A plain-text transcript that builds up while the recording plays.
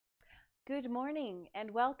Good morning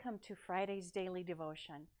and welcome to Friday's Daily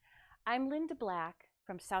Devotion. I'm Linda Black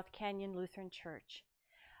from South Canyon Lutheran Church.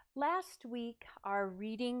 Last week, our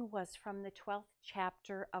reading was from the 12th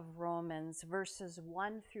chapter of Romans, verses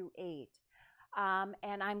 1 through 8.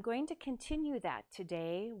 And I'm going to continue that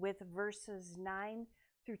today with verses 9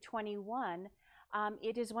 through 21.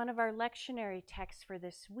 It is one of our lectionary texts for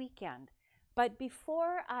this weekend. But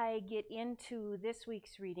before I get into this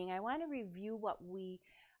week's reading, I want to review what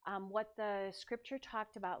the scripture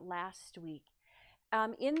talked about last week.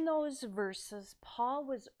 In those verses, Paul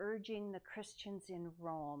was urging the Christians in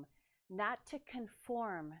Rome not to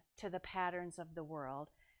conform to the patterns of the world,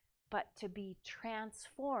 but to be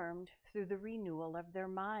transformed through the renewal of their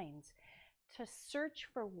minds, to search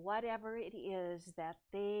for whatever it is that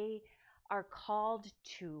they are called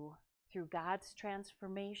to through God's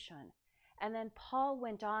transformation. And then Paul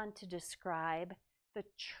went on to describe the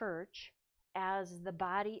church as the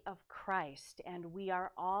body of Christ, and we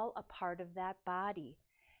are all a part of that body.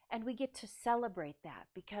 And we get to celebrate that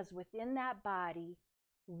because within that body,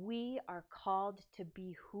 we are called to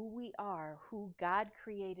be who we are, who God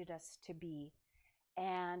created us to be,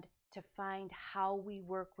 and to find how we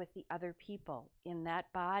work with the other people in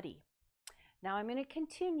that body. Now I'm going to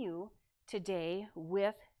continue today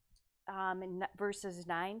with verses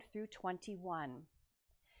 9 through 21.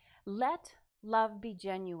 Let love be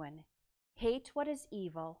genuine. Hate what is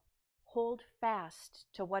evil. Hold fast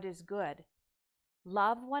to what is good.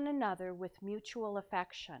 Love one another with mutual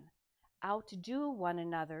affection. Outdo one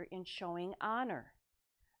another in showing honor.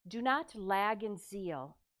 Do not lag in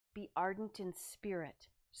zeal. Be ardent in spirit.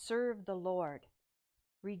 Serve the Lord.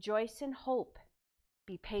 Rejoice in hope.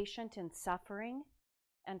 Be patient in suffering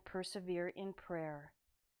and persevere in prayer.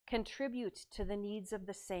 Contribute to the needs of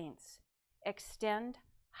the saints. Extend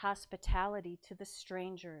hospitality to the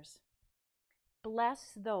strangers.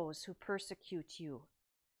 Bless those who persecute you.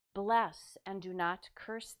 Bless and do not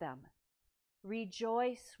curse them.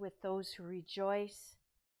 Rejoice with those who rejoice,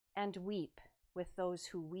 and weep with those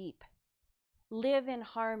who weep. Live in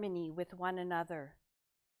harmony with one another.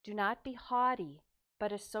 Do not be haughty,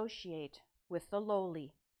 but associate with the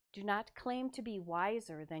lowly. Do not claim to be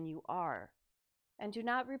wiser than you are. And do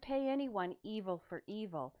not repay anyone evil for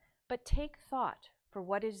evil, but take thought for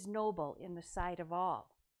what is noble in the sight of all.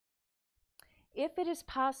 If it is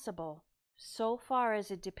possible, so far as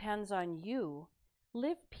it depends on you,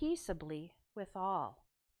 live peaceably with all.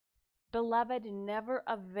 Beloved, never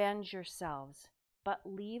avenge yourselves, but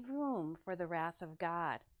leave room for the wrath of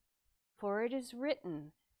God. For it is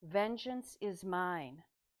written, "Vengeance is mine.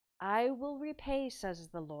 I will repay," says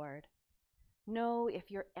the Lord. No, if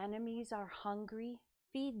your enemies are hungry,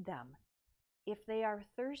 feed them. If they are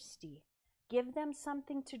thirsty, give them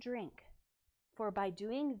something to drink. For by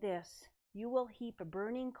doing this, you will heap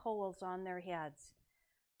burning coals on their heads.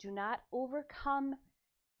 Do not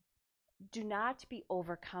be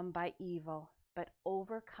overcome by evil, but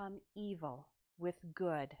overcome evil with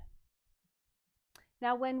good.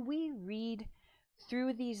 Now, when we read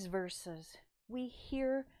through these verses, we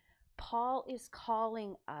hear Paul is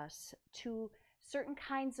calling us to certain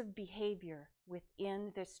kinds of behavior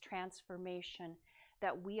within this transformation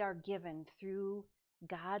that we are given through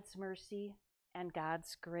God's mercy and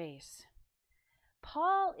God's grace.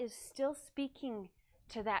 Paul is still speaking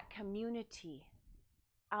to that community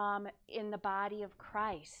in the body of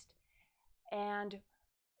Christ. And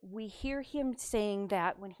we hear him saying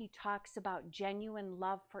that when he talks about genuine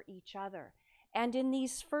love for each other. And in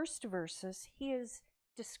these first verses, he is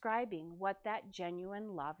describing what that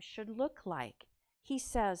genuine love should look like. He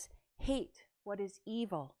says, hate what is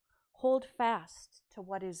evil, hold fast to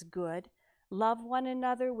what is good, love one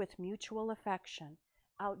another with mutual affection,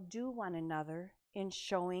 outdo one another in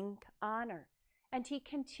showing honor. And he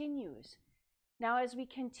continues. Now, as we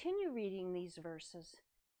continue reading these verses,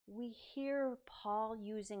 we hear Paul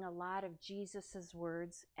using a lot of Jesus's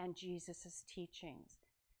words and Jesus's teachings,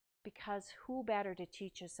 because who better to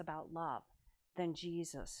teach us about love than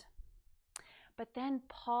Jesus? But then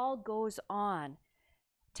Paul goes on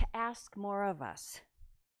to ask more of us.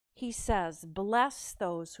 He says, bless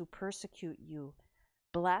those who persecute you.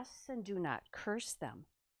 Bless and do not curse them.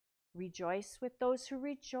 Rejoice with those who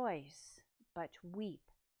rejoice, but weep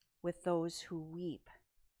with those who weep.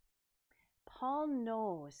 Paul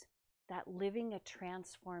knows that living a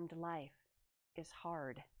transformed life is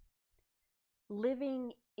hard.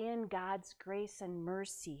 Living in God's grace and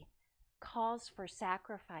mercy calls for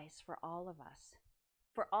sacrifice for all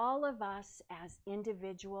of us as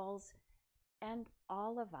individuals, and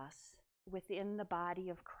all of us within the body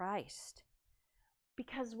of Christ.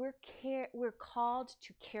 Because we're called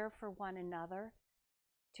to care for one another,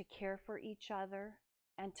 to care for each other,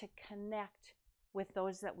 and to connect with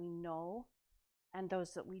those that we know and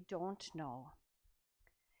those that we don't know.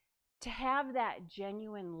 To have that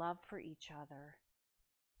genuine love for each other,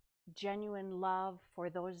 genuine love for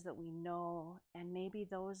those that we know and maybe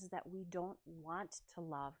those that we don't want to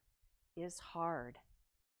love is hard.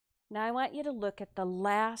 Now I want you to look at the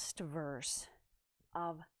last verse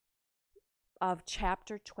of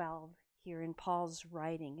chapter 12 here in Paul's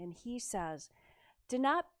writing, and he says, "Do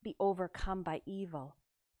not be overcome by evil,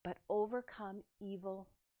 but overcome evil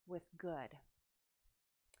with good."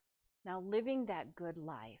 Now, living that good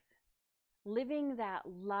life, living that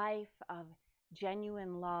life of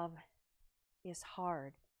genuine love is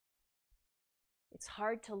hard. It's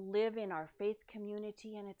hard to live in our faith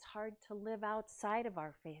community, and it's hard to live outside of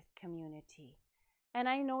our faith community. And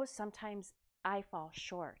I know sometimes I fall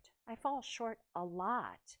short. I fall short a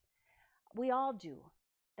lot. We all do.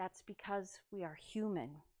 That's because we are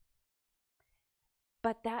human.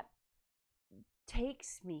 But that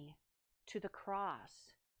takes me to the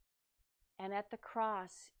cross. And at the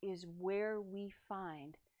cross is where we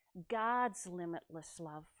find God's limitless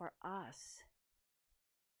love for us.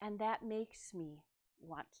 And that makes me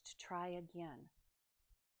want to try again.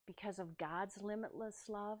 Because of God's limitless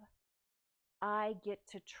love, I get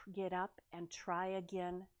to get up and try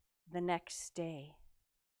again the next day.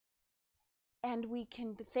 And we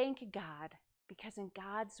can thank God because in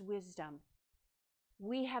God's wisdom,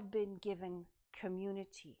 we have been given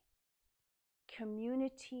community.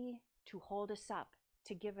 Community to hold us up,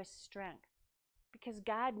 to give us strength. Because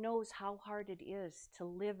God knows how hard it is to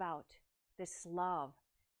live out this love.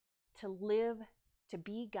 To live, to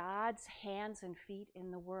be God's hands and feet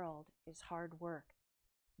in the world is hard work.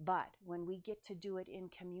 But when we get to do it in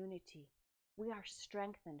community, we are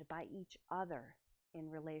strengthened by each other in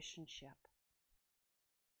relationship.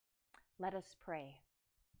 Let us pray.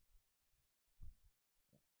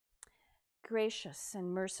 Gracious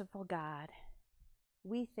and merciful God,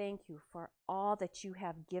 we thank you for all that you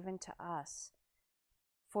have given to us,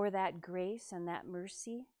 for that grace and that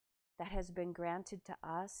mercy that has been granted to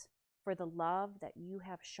us, for the love that you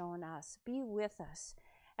have shown us. Be with us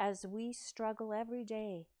as we struggle every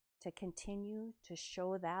day to continue to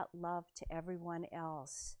show that love to everyone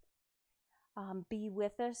else. Be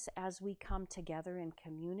with us as we come together in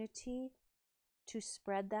community to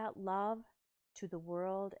spread that love to the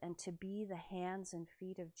world and to be the hands and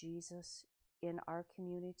feet of Jesus in our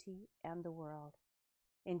community and the world.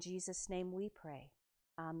 In Jesus' name we pray.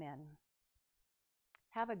 Amen.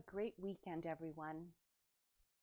 Have a great weekend, everyone.